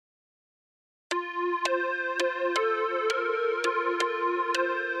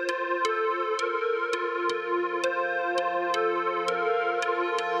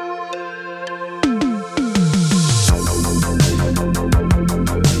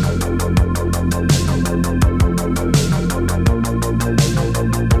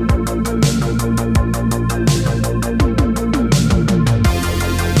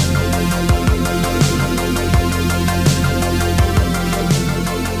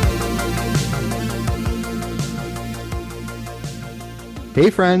Hey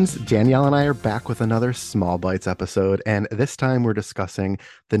friends, Danielle and I are back with another Small Bites episode, and this time we're discussing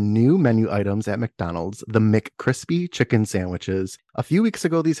the new menu items at McDonald's, the McCrispy Chicken Sandwiches. A few weeks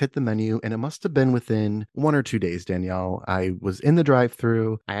ago, these hit the menu, and it must have been within 1 or 2 days, Danielle. I was in the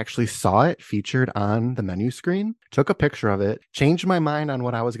drive-thru. I actually saw it featured on the menu screen, took a picture of it, changed my mind on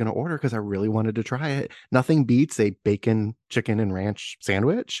what I was going to order because I really wanted to try it. Nothing beats a bacon, chicken, and ranch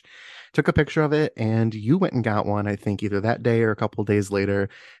sandwich. Took a picture of it, and you went and got one, I think, either that day or a couple days later,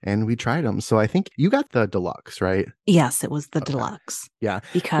 and we tried them. So I think you got the deluxe, right? Yes, it was the Okay. deluxe Yeah.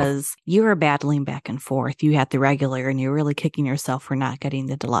 because you were battling back and forth. You had the regular and you're really kicking yourself for not getting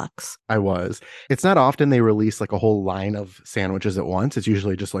the deluxe. I was. It's not often they release like a whole line of sandwiches at once. It's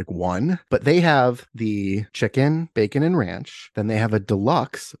usually just like one, but they have the chicken, bacon, and ranch. Then they have a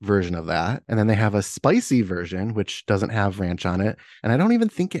deluxe version of that. And then they have a spicy version, which doesn't have ranch on it. And I don't even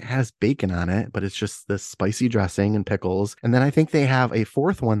think it has bacon on it, but it's just this spicy dressing and pickles. And then I think they have a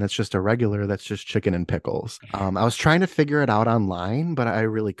fourth one that's just a regular, that's just chicken and pickles. I was trying to figure it out online, but I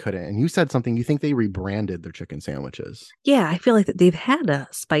really couldn't. And you said something, you think they rebranded their chicken sandwiches. Yeah, I feel like that they've had a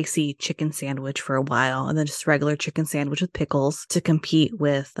spicy chicken sandwich for a while and then just regular chicken sandwich with pickles to compete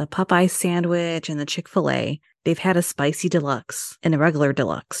with the Popeye sandwich and the Chick-fil-A. They've had a spicy deluxe and a regular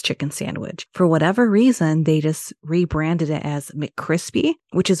deluxe chicken sandwich. For whatever reason, they just rebranded it as McCrispy,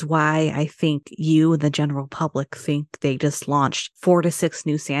 which is why I think you and the general public think they just launched 4 to 6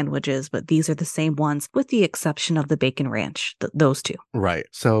 new sandwiches, but these are the same ones with the exception of the bacon ranch, those two. Right.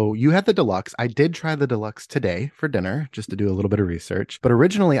 So you had the deluxe. I did try the deluxe today for dinner just to do a little bit of research. But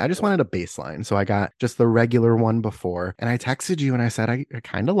originally, I just wanted a baseline. So I got just the regular one before. And I texted you and I said I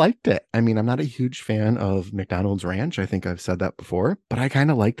kind of liked it. I mean, I'm not a huge fan of McDonald's ranch. I think I've said that before, but I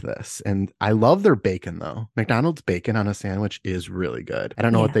kind of liked this. And I love their bacon, though. McDonald's bacon on a sandwich is really good. I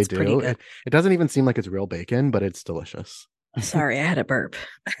don't know Yeah, what they it's pretty do. good. It doesn't even seem like it's real bacon, but it's delicious. Sorry, I had a burp.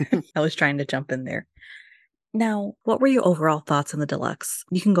 I was trying to jump in there. Now, what were your overall thoughts on the deluxe?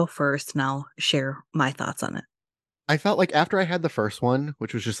 You can go first and I'll share my thoughts on it. I felt like after I had the first one,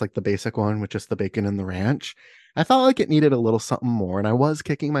 which was just like the basic one with just the bacon and the ranch, I felt like it needed a little something more. And I was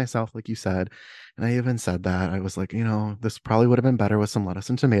kicking myself, like you said. And I even said that. I was like, this probably would have been better with some lettuce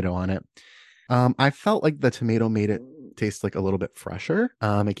and tomato on it. I felt like the tomato made it taste like a little bit fresher.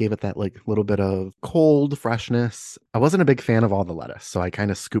 It gave it that like little bit of cold freshness. I wasn't a big fan of all the lettuce, so I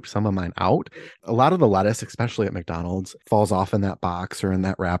kind of scooped some of mine out. A lot of the lettuce, especially at McDonald's, falls off in that box or in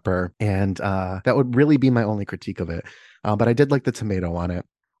that wrapper, and that would really be my only critique of it. But I did like the tomato on it.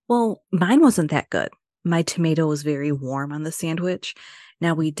 Well, mine wasn't that good. My tomato was very warm on the sandwich.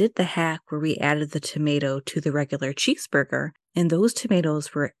 Now, we did the hack where we added the tomato to the regular cheeseburger, and those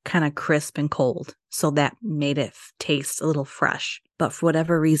tomatoes were kind of crisp and cold. So that made it taste a little fresh. But for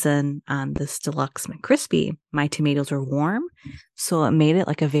whatever reason, on this deluxe McCrispy, my tomatoes were warm. So it made it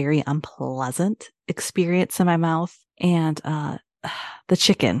like a very unpleasant experience in my mouth. And the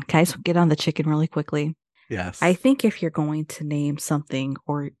chicken, can I just get on the chicken really quickly? Yes. I think if you're going to name something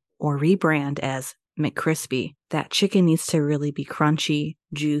or rebrand as McCrispy, that chicken needs to really be crunchy,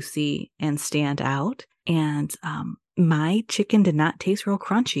 juicy, and stand out. And my chicken did not taste real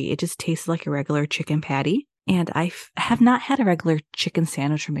crunchy. It just tasted like a regular chicken patty. And I have not had a regular chicken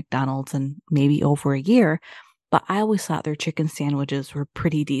sandwich from McDonald's in maybe over a year, but I always thought their chicken sandwiches were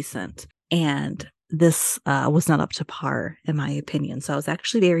pretty decent. And this was not up to par, in my opinion. So I was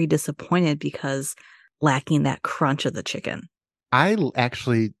actually very disappointed because lacking that crunch of the chicken. I'm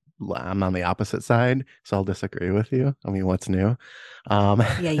on the opposite side, so I'll disagree with you. I mean, what's new?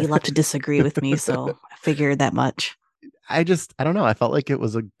 Yeah, you love to disagree with me, so I figured that much. I don't know. I felt like it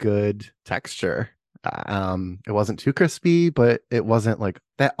was a good texture. It wasn't too crispy, but it wasn't like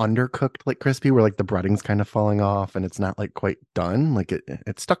that undercooked like crispy where like the breading's kind of falling off and it's not like quite done. Like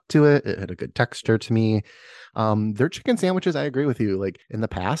it stuck to it. It had a good texture to me. Their chicken sandwiches, I agree with you. Like in the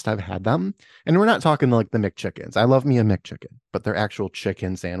past, I've had them, and we're not talking like the McChickens. I love me a McChicken, but their actual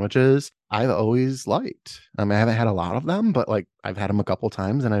chicken sandwiches, I've always liked. I haven't had a lot of them, but like I've had them a couple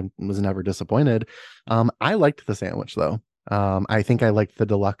times and I was never disappointed. I liked the sandwich though. I think I liked the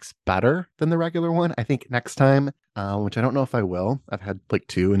deluxe better than the regular one. I think next time, which I don't know if I will. I've had like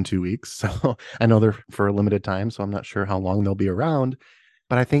 2 in 2 weeks, so I know they're for a limited time, so I'm not sure how long they'll be around.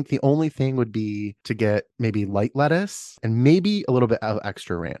 But I think the only thing would be to get maybe light lettuce and maybe a little bit of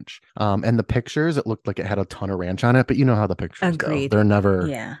extra ranch. And the pictures, it looked like it had a ton of ranch on it, but you know how the pictures go. Agreed.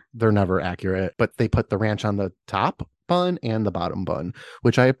 Yeah. They're never accurate. But they put the ranch on the top, bun and the bottom bun,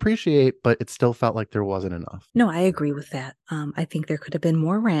 which I appreciate, but it still felt like there wasn't enough. No, I agree with that. I think there could have been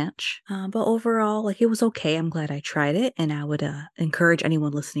more ranch, but overall, like it was okay. I'm glad I tried it, and I would encourage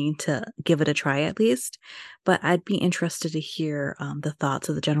anyone listening to give it a try at least. But I'd be interested to hear the thoughts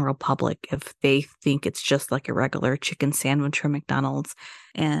of the general public if they think it's just like a regular chicken sandwich from McDonald's.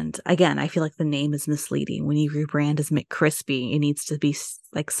 And again, I feel like the name is misleading. When you rebrand as McCrispy, it needs to be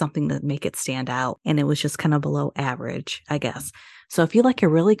like something to make it stand out. And it was just kind of below average, I guess. So if you like a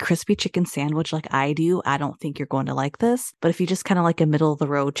really crispy chicken sandwich like I do, I don't think you're going to like this. But if you just kind of like a middle of the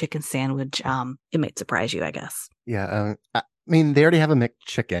road chicken sandwich, it might surprise you, I guess. Yeah, I mean, they already have a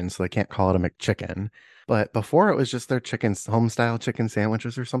McChicken, so they can't call it a McChicken. But before it was just their chicken home style chicken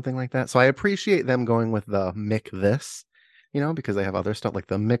sandwiches or something like that. So I appreciate them going with the Mc this, because they have other stuff like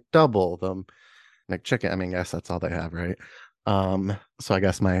the McDouble, the McChicken. I mean, I guess that's all they have, right? So I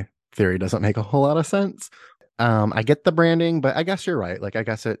guess my theory doesn't make a whole lot of sense. I get the branding, but I guess you're right. Like, I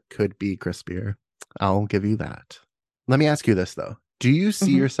guess it could be crispier. I'll give you that. Let me ask you this though. Do you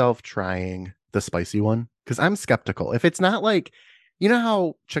see Mhm. yourself trying the spicy one? Because I'm skeptical. If it's not like, you know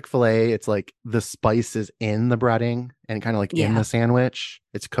how Chick-fil-A, it's like the spice is in the breading and kind of like in Yeah. the sandwich,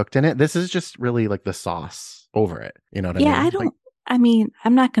 it's cooked in it. This is just really like the sauce over it. You know what I Yeah, mean? Like, I mean,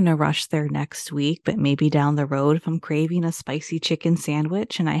 I'm not going to rush there next week, but maybe down the road, if I'm craving a spicy chicken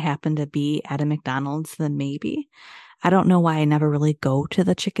sandwich and I happen to be at a McDonald's, then maybe. I don't know why I never really go to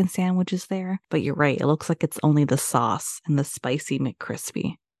the chicken sandwiches there, but you're right. It looks like it's only the sauce and the spicy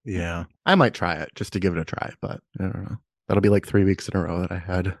McCrispy. yeah, I might try it just to give it a try, but I don't know. That'll be like 3 weeks in a row that I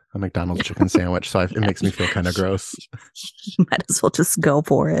had a McDonald's chicken sandwich. So it makes me feel kind of gross. Might as well just go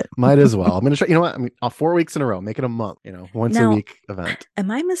for it. Might as well. I'm going to try, you know what? I mean, 4 weeks in a row, make it a month, once a Now, week event. am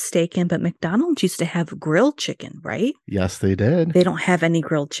I mistaken? But McDonald's used to have grilled chicken, right? Yes, they did. They don't have any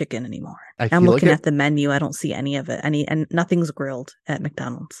grilled chicken anymore. I I'm feel like looking it, at the menu. I don't see any of it. And nothing's grilled at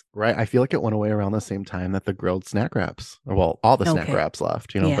McDonald's. right? I feel like it went away around the same time that the grilled snack wraps, well, all the snack Okay. wraps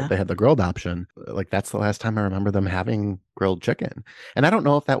left, but Yeah. they had the grilled option. Like that's the last time I remember them having grilled chicken. And I don't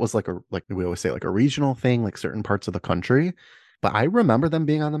know if that was like we always say, like a regional thing, like certain parts of the country. But I remember them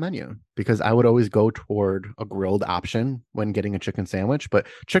being on the menu because I would always go toward a grilled option when getting a chicken sandwich. But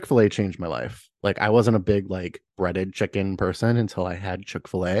Chick-fil-A changed my life. Like I wasn't a big like breaded chicken person until I had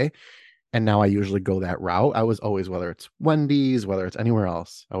Chick-fil-A. And now I usually go that route. I was always, whether it's Wendy's, whether it's anywhere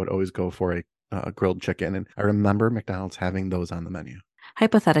else, I would always go for a grilled chicken. And I remember McDonald's having those on the menu.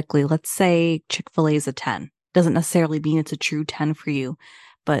 Hypothetically, let's say Chick-fil-A is a 10. Doesn't necessarily mean it's a true 10 for you,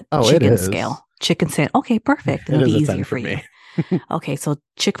 but Oh, it chicken is. scale. Chicken sandwich. Okay, perfect. Then It it'll be is a 10 easier for for you. me. Okay, so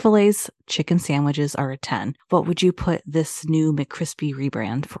Chick-fil-A's chicken sandwiches are a 10. What would you put this new McCrispy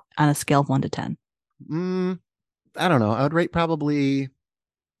rebrand on a scale of 1 to 10? I don't know. I would rate probably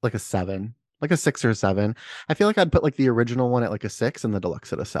like a 7, like a 6 or 7. I feel like I'd put like the original one at like a 6 and the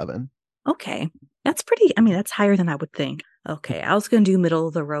deluxe at a 7. Okay, that's that's higher than I would think. Okay, I was going to do middle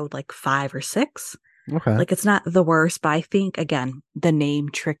of the road, like 5 or 6. Okay. Like it's not the worst, but I think again, the name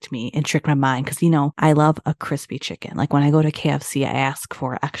tricked me and tricked my mind because I love a crispy chicken. Like when I go to KFC, I ask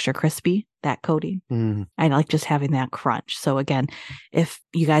for extra crispy, that coating. Mm. I like just having that crunch. So again, if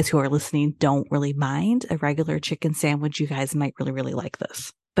you guys who are listening don't really mind a regular chicken sandwich, you guys might really, really like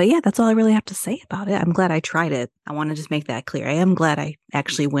this. But yeah, that's all I really have to say about it. I'm glad I tried it. I want to just make that clear. I am glad I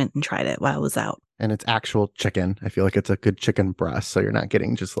actually went and tried it while I was out. And it's actual chicken. I feel like it's a good chicken breast. So you're not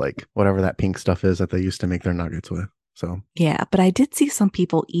getting just like whatever that pink stuff is that they used to make their nuggets with. So Yeah, but I did see some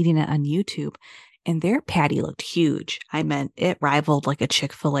people eating it on YouTube and their patty looked huge. I meant it rivaled like a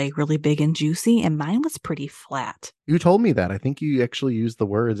Chick-fil-A, really big and juicy, and mine was pretty flat. you told me that. I think you actually used the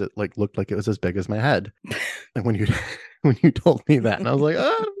words. It like looked like it was as big as my head. Like when you when you told me that, and I was like,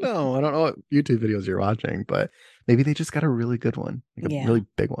 oh no, I don't know what YouTube videos you're watching, but maybe they just got a really good one, like a Yeah. really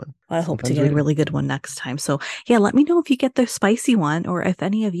big one. Well, I hope to Sometimes get we a do. really good one next time. So, yeah, let me know if you get the spicy one or if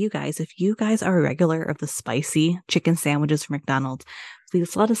any of you guys, if you guys are a regular of the spicy chicken sandwiches from McDonald's,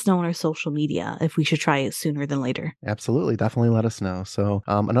 please let us know on our social media if we should try it sooner than later. Absolutely, definitely let us know. So,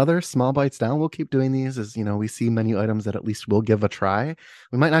 another small bites down. We'll keep doing these as we see menu items that at least we'll give a try.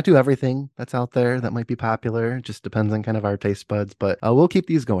 We might not do everything that's out there that might be popular. It just depends on kind of our taste buds, but we'll keep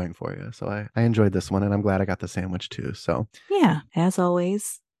these going for you. So I enjoyed this one, and I'm glad I got the sandwich too. So Yeah, as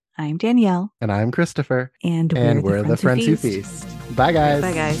always, I'm Danielle, and I'm Christopher, and and we're the we're the Friends Who friends who Feast. feast. Bye, All right, guys.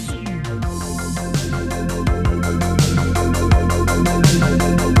 bye, guys.